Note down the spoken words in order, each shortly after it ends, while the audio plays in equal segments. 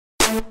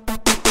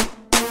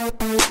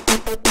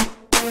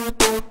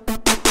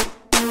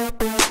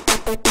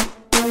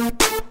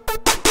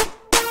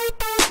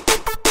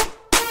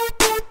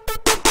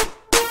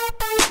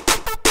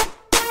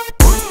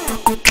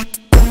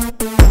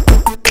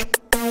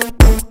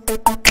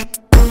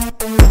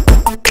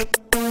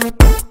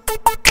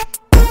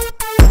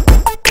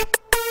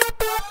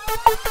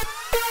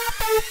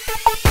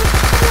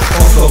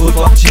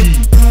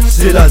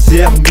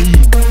zermie,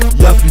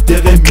 y'a plus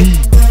d'RMI,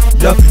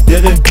 y'a plus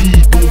d'RMB.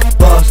 Donc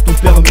passe ton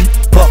permis,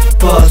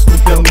 passe ton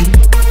permis,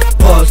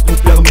 passe ton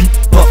permis,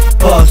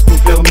 passe ton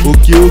permis.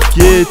 Ok,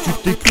 tu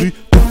t'es cru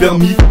ton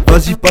permis,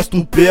 vas-y passe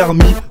ton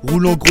permis.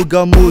 Roule en gros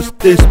gamos,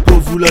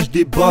 Tespo, vous lâche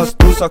des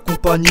bastos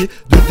accompagnés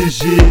de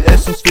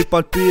DGS. On se fait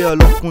palper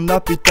alors qu'on a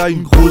péta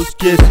une grosse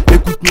caisse.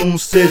 Écoute mon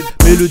 16,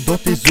 mets-le dans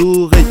tes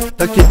oreilles.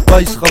 T'inquiète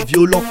pas, il sera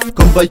violent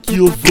comme BaYki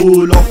au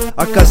volant.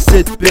 À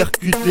cassette,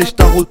 percute les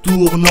jetats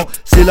retournant.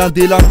 C'est la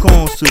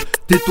délinquance,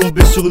 t'es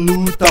tombé sur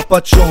nous, t'as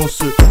pas de chance.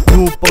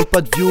 Nous on parle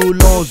pas de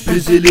violence,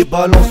 baiser les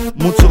balances.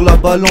 Monte sur la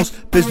balance,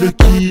 pèse le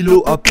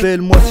kilo.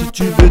 Appelle-moi si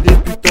tu veux des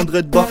putains de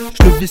red bas.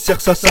 J'te viscère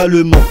ça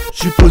salement.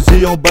 J'suis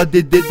posé en bas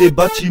des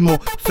bâtiments.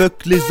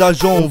 Fuck les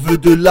agents, on veut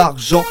de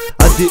l'argent.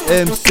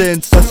 ADM,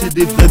 scène, ça c'est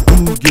des vrais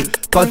bougs.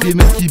 Pas des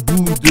mecs qui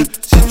boudent.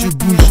 Si tu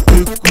bouges,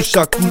 te couche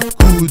à coup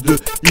de coude.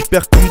 Il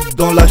percute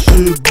dans la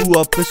cheveux.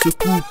 Après ce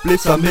couplet,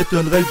 ça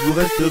m'étonnerait que vous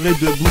resterez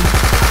debout.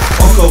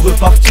 Encore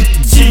reparti,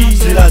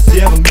 c'est la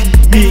zermie.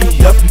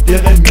 Y'a plus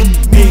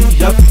d'RMI,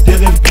 y'a plus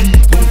d'RMB.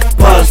 Donc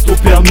passe ton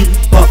permis,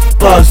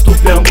 passe ton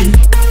permis,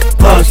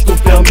 passe ton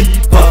permis,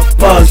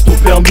 passe ton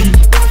permis.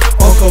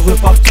 Encore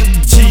reparti,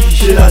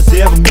 c'est la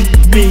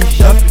zermie.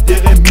 Y'a plus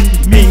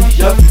d'RMI,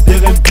 y'a plus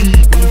d'RMB.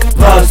 Donc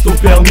passe ton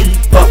permis,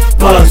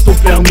 passe ton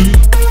permis,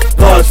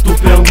 passe ton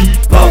permis,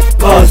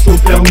 passe ton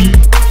permis.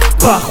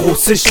 Paro,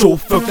 c'est chaud,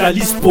 fuck la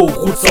lispo.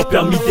 Route sans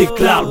permis,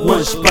 déclare loin,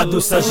 j'ai pas de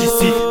sage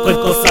ici. Prenne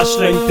quand ça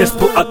chlène,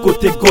 Tespo à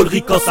côté,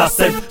 gaulerie quand ça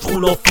saigne.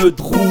 J'roule en feu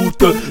de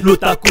route,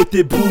 l'autre à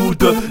côté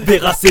boude.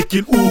 Verra c'est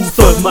qu'il ouvre,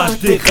 dommage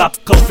des raps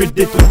quand j'fais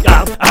des trucs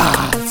hard.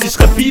 Si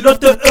j'serais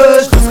pilote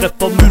j'serais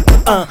Formule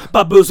 1.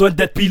 Pas besoin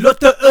d'être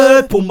pilote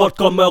pour mordre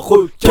comme un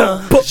requin.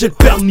 J'ai le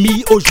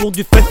permis,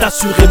 aujourd'hui fête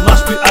assurée,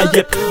 marche plus à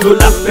yep. De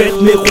la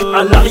fête, mes roues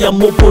à l'arrière,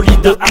 mon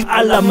bolide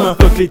à la main.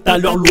 Fuck l'état,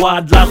 leur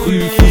loi de la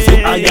rue,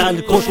 fusée à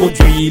Yann quand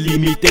j'conduis,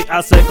 limité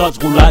à 50,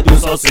 j'roule à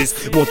 206,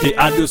 monté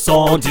à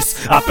 210,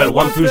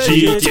 appelle-moi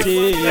fugitif.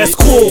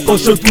 Escroc, quand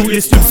je joue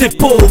les succès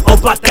pauvres, en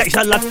bataille,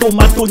 j'ai la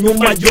tomate, oignon,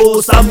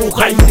 maillot,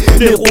 samouraï.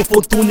 Les héros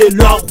font tourner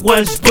leur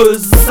ouin,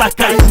 j'buzz, ça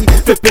caille.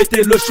 Fais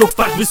péter le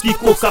chauffage, whisky,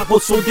 coca,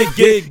 potion des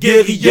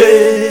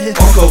guerriers.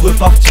 Encore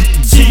reparti,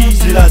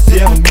 c'est la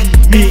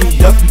zermie.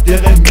 Y'a plus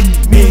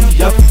d'RMI,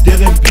 y'a plus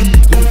d'RMB.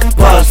 Donc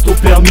passe ton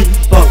permis,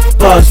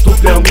 passe ton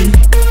permis,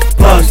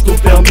 passe ton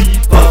permis,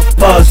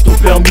 passe ton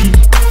permis.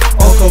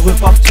 Encore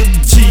reparti,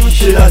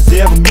 c'est la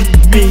zermie.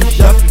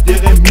 Y'a plus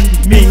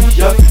d'RMI,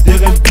 y'a plus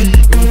d'RMB.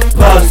 Donc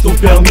passe ton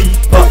permis,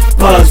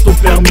 passe ton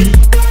permis,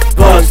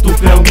 passe ton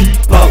permis,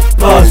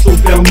 passe ton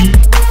permis.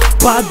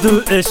 Pas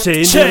de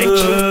échec,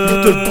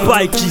 de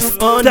BaYki,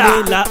 on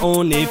est là,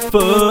 on est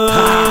fort.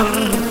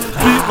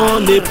 Plus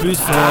on est, plus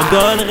on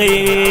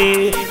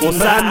donnerait. On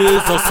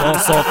s'amuse, on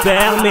s'en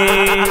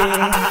permet.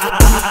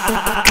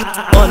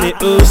 On est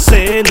au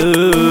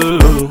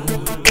nous.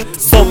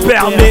 Sans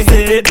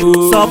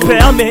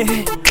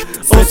permis,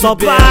 on s'en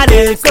bat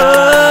les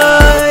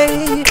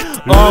couilles.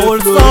 On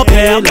roule sans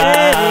permis.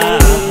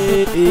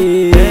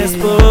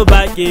 Tespo,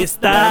 BaYki,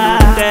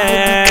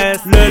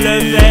 le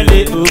level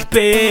est OP.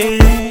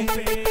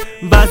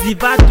 Vas-y,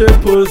 va te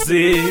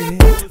poser.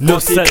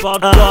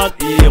 971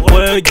 et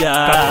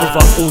regarde.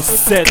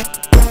 87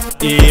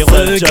 et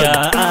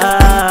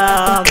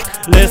regarde.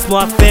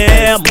 Laisse-moi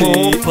faire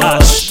mon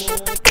poche.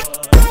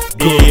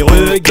 Et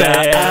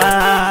regarde.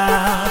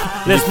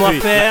 Laisse-moi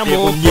faire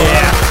mon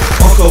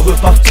poche. Encore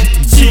reparti,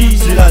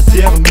 c'est la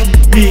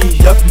zermie.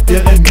 Y'a plus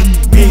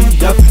d'RMI,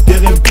 y'a plus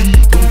d'RMB.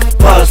 Donc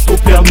passe ton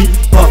permis,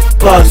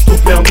 passe ton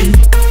permis,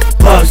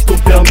 passe ton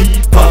permis,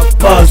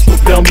 passe ton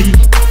permis.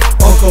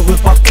 Encore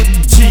reparti,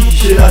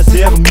 c'est la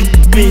zermie.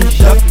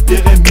 Y'a plus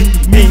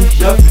d'RMI,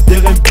 y'a plus